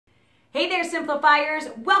Hey there, Simplifiers!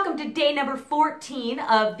 Welcome to day number 14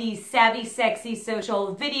 of the Savvy Sexy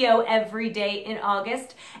Social video every day in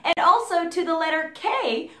August, and also to the letter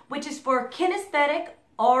K, which is for kinesthetic,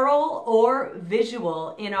 aural, or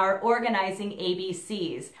visual in our organizing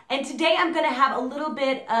ABCs. And today I'm going to have a little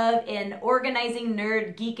bit of an organizing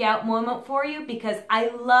nerd geek out moment for you because I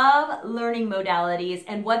love learning modalities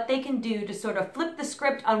and what they can do to sort of flip the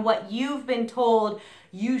script on what you've been told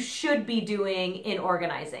you should be doing in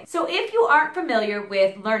organizing. So if you aren't familiar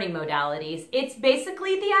with learning modalities, it's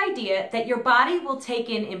basically the idea that your body will take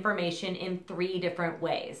in information in 3 different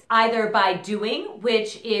ways. Either by doing,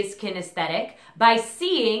 which is kinesthetic, by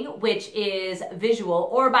seeing, which is visual,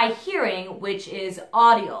 or by hearing, which is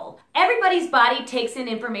aural. Everybody's body takes in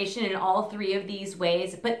information in all 3 of these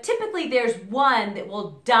ways, but typically there's one that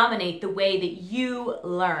will dominate the way that you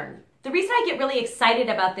learn. The reason I get really excited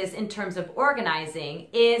about this in terms of organizing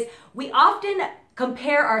is we often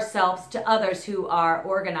compare ourselves to others who are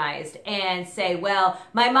organized and say, well,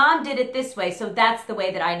 my mom did it this way, so that's the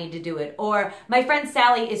way that I need to do it. Or my friend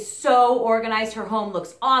Sally is so organized, her home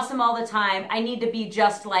looks awesome all the time, I need to be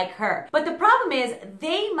just like her. But the problem is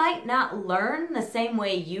they might not learn the same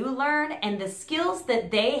way you learn, and the skills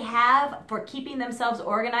that they have for keeping themselves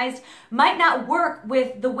organized might not work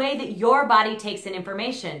with the way that your body takes in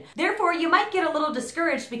information. Therefore, you might get a little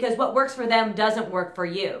discouraged because what works for them doesn't work for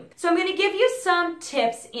you. So I'm going to give you some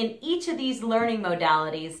tips in each of these learning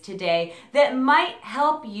modalities today that might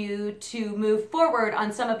help you to move forward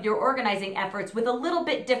on some of your organizing efforts with a little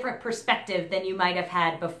bit different perspective than you might have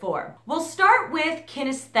had before. We'll start with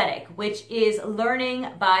kinesthetic, which is learning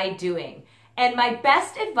by doing. And my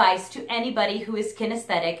best advice to anybody who is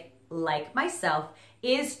kinesthetic, like myself,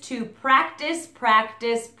 is to practice,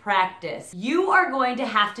 practice, practice. You are going to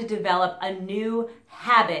have to develop a new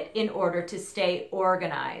habit in order to stay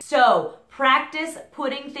organized. So practice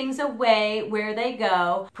putting things away where they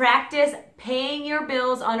go. Practice paying your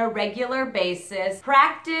bills on a regular basis.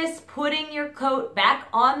 Practice putting your coat back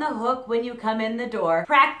on the hook when you come in the door.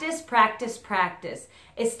 Practice, practice, practice.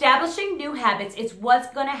 Establishing new habits is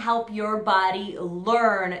what's going to help your body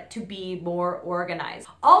learn to be more organized.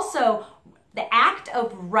 Also, the act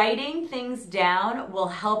of writing things down will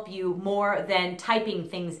help you more than typing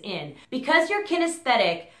things in. Because you're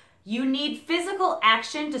kinesthetic, you need physical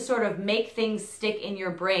action to sort of make things stick in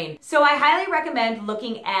your brain. So I highly recommend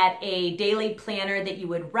looking at a daily planner that you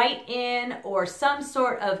would write in, or some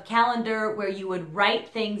sort of calendar where you would write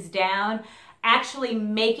things down, actually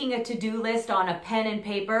making a to-do list on a pen and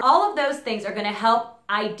paper. All of those things are going to help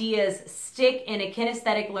ideas stick in a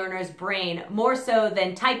kinesthetic learner's brain more so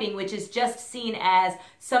than typing, which is just seen as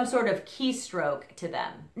some sort of keystroke to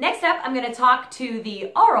them. Next up, I'm going to talk to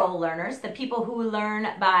the aural learners, the people who learn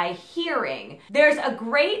by hearing. There's a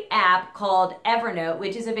great app called Evernote,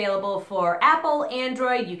 which is available for Apple,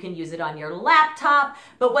 Android. You can use it on your laptop.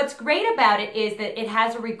 But what's great about it is that it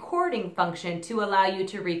has a recording function to allow you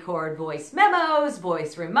to record voice memos,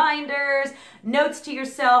 voice reminders, notes to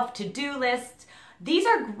yourself, to-do lists. These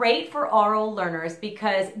are great for aural learners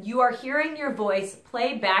because you are hearing your voice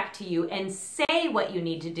play back to you and say what you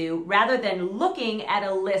need to do rather than looking at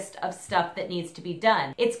a list of stuff that needs to be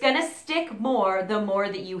done. It's going to stick more the more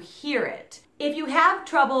that you hear it. If you have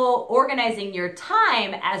trouble organizing your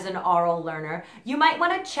time as an aural learner, you might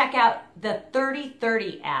want to check out the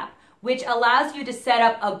 30/30 app, which allows you to set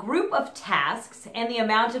up a group of tasks and the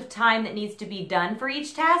amount of time that needs to be done for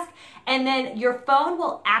each task, and then your phone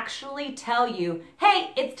will actually tell you, hey,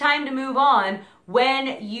 it's time to move on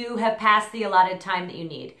when you have passed the allotted time that you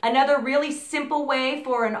need. Another really simple way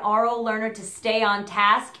for an aural learner to stay on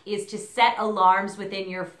task is to set alarms within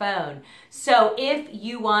your phone. So if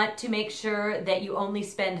you want to make sure that you only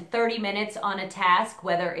spend 30 minutes on a task,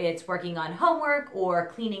 whether it's working on homework or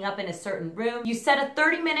cleaning up in a certain room, you set a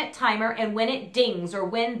 30-minute timer, and when it dings or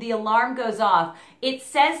when the alarm goes off, it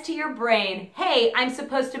says to your brain, hey, I'm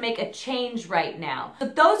supposed to make a change right now. So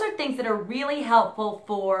those are things that are really helpful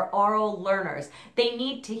for aural learners. They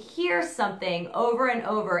need to hear something over and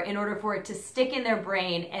over in order for it to stick in their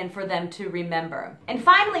brain and for them to remember. And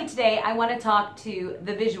finally today, I want to talk to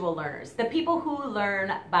the visual learners, the people who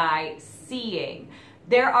learn by seeing.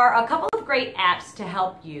 There are a couple of great apps to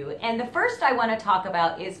help you, and the first I want to talk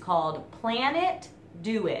about is called Plan It,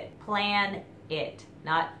 Do It. Plan It,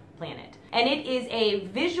 not Planet. And it is a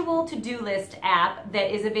visual to-do list app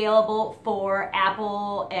that is available for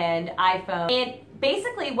Apple and iPhone. And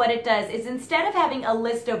basically what it does is instead of having a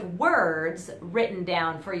list of words written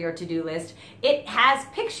down for your to-do list, it has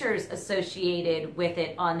pictures associated with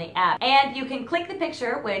it on the app. And you can click the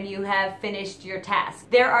picture when you have finished your task.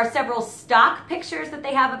 There are several stock pictures that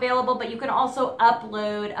they have available, but you can also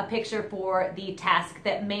upload a picture for the task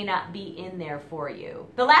that may not be in there for you.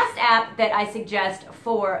 The last app that I suggest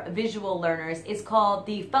for visual learners is called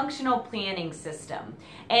the Functional Planning System.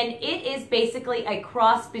 And it is basically a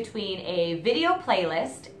cross between a video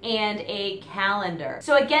playlist and a calendar.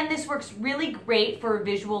 So again, this works really great for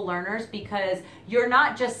visual learners because you're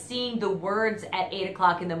not just seeing the words at 8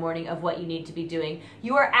 o'clock in the morning of what you need to be doing.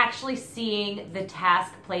 You are actually seeing the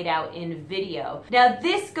task played out in video. Now,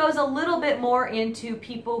 this goes a little bit more into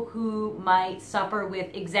people who might suffer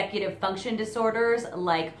with executive function disorders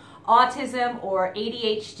like autism or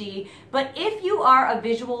ADHD, but if you are a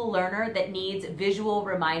visual learner that needs visual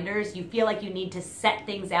reminders, you feel like you need to set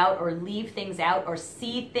things out or leave things out or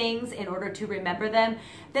see things in order to remember them,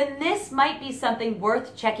 then this might be something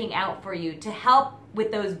worth checking out for you to help with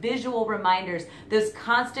those visual reminders, those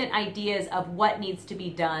constant ideas of what needs to be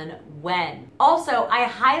done when. Also, I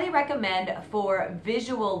highly recommend for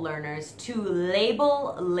visual learners to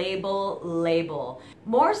label, label, label.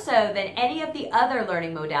 More so than any of the other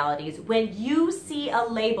learning modalities, when you see a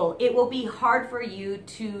label, it will be hard for you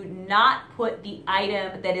to not put the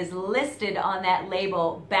item that is listed on that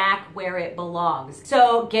label back where it belongs.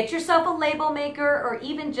 So get yourself a label maker or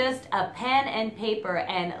even just a pen and paper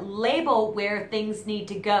and label where things need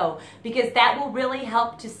to go, because that will really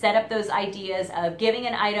help to set up those ideas of giving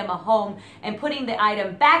an item a home and putting the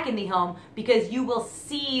item back in the home, because you will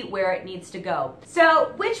see where it needs to go.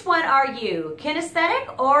 So which one are you?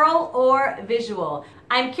 Kinesthetic, aural, or visual?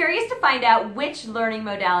 I'm curious to find out which learning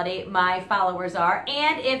modality my followers are,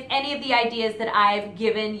 and if any of the ideas that I've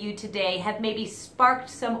given you today have maybe sparked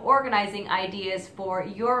some organizing ideas for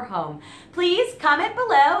your home. Please comment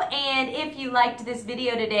below, and if you liked this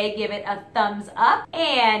video today, give it a thumbs up,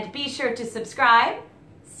 and be sure to subscribe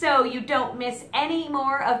so you don't miss any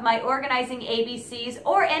more of my organizing ABCs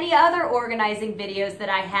or any other organizing videos that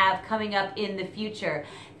I have coming up in the future.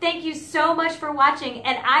 Thank you so much for watching,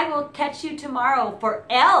 and I will catch you tomorrow for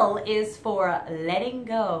L is for letting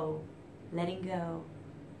go, letting go,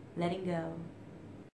 letting go.